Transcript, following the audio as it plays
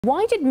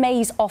Why did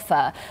May's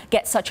offer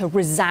get such a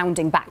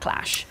resounding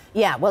backlash?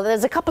 Yeah, well,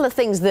 there's a couple of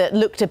things that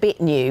looked a bit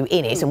new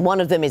in it, and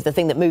one of them is the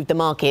thing that moved the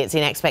markets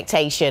in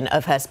expectation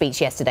of her speech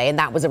yesterday, and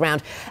that was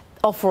around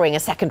offering a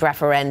second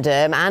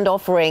referendum and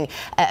offering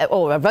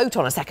or a vote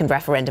on a second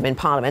referendum in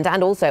Parliament,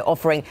 and also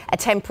offering a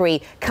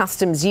temporary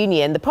customs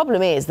union. The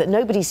problem is that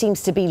nobody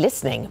seems to be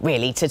listening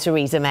really to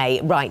Theresa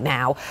May right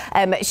now.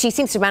 She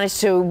seems to manage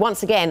to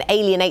once again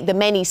alienate the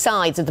many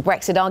sides of the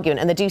Brexit argument,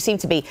 and there do seem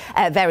to be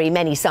very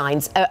many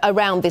signs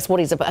around this, what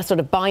is a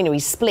sort of binary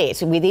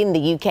split within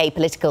the UK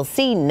political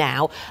scene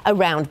now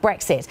around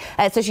Brexit.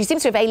 So she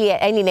seems to have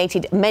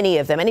alienated many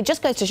of them, and it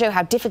just goes to show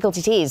how difficult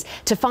it is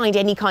to find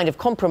any kind of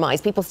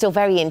compromise. People still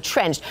very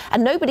entrenched,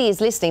 and nobody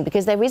is listening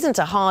because there isn't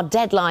a hard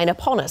deadline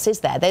upon us, is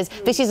there?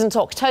 This isn't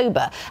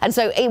October, and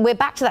so we're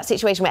back to that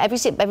situation where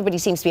everybody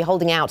seems to be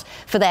holding out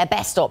for their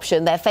best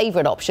option, their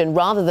favourite option,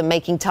 rather than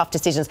making tough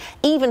decisions.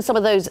 Even some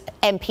of those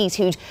MPs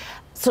who'd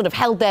sort of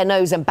held their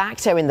nose and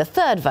backed her in the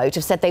third vote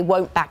have said they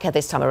won't back her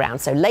this time around.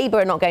 So Labour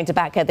are not going to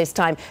back her this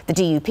time, the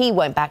DUP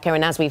won't back her,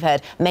 and as we've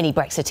heard, many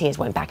Brexiteers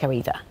won't back her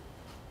either.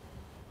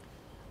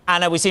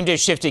 Anna, we seem to have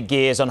shifted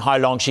gears on how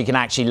long she can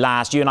actually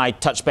last. You and I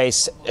touched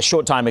base a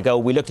short time ago.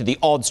 We looked at the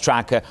odds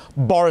tracker.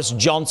 Boris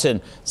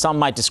Johnson, some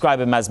might describe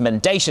him as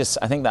mendacious.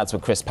 I think that's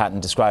what Chris Patton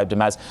described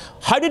him as.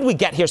 How did we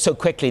get here so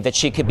quickly that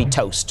she could be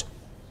toast?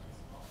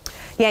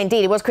 Yeah,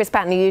 indeed. It was Chris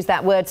Patton who used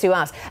that word to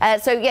us.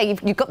 So, yeah,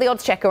 you've got the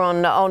odds checker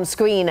on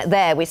screen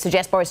there, which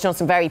suggests Boris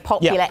Johnson very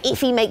popular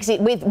if he makes it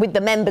with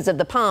the members of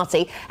the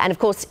party. And, of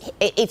course,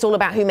 it's all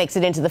about who makes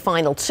it into the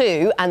final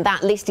two. And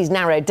that list is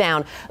narrowed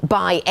down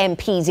by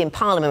MPs in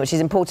Parliament, which is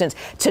important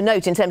to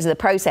note in terms of the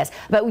process.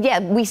 But, yeah,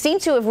 we seem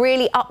to have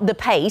really upped the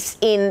pace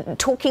in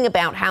talking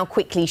about how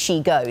quickly she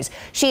goes.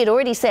 She had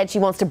already said she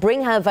wants to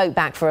bring her vote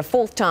back for a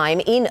fourth time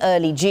in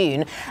early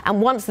June.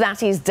 And once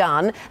that is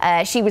done,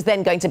 she was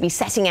then going to be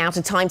setting out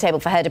a timetable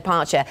for her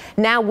departure.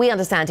 Now we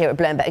understand here at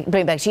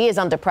Bloomberg she is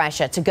under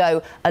pressure to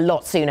go a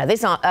lot sooner.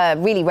 This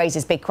really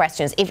raises big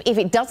questions. If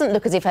it doesn't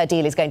look as if her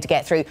deal is going to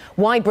get through,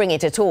 why bring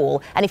it at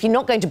all? And if you're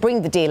not going to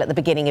bring the deal at the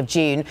beginning of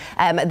June,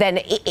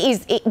 then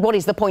what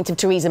is the point of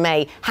Theresa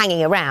May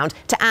hanging around?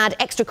 To add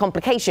extra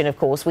complication, of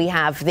course, we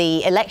have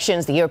the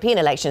elections, the European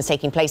elections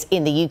taking place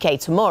in the UK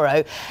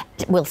tomorrow.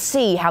 We'll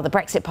see how the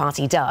Brexit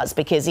Party does,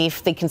 because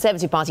if the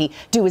Conservative Party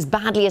do as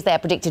badly as they're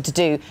predicted to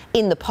do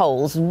in the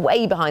polls,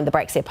 way behind the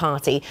Brexit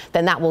Party,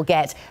 then that will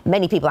get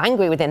many people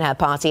angry within her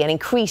party and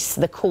increase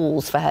the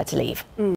calls for her to leave.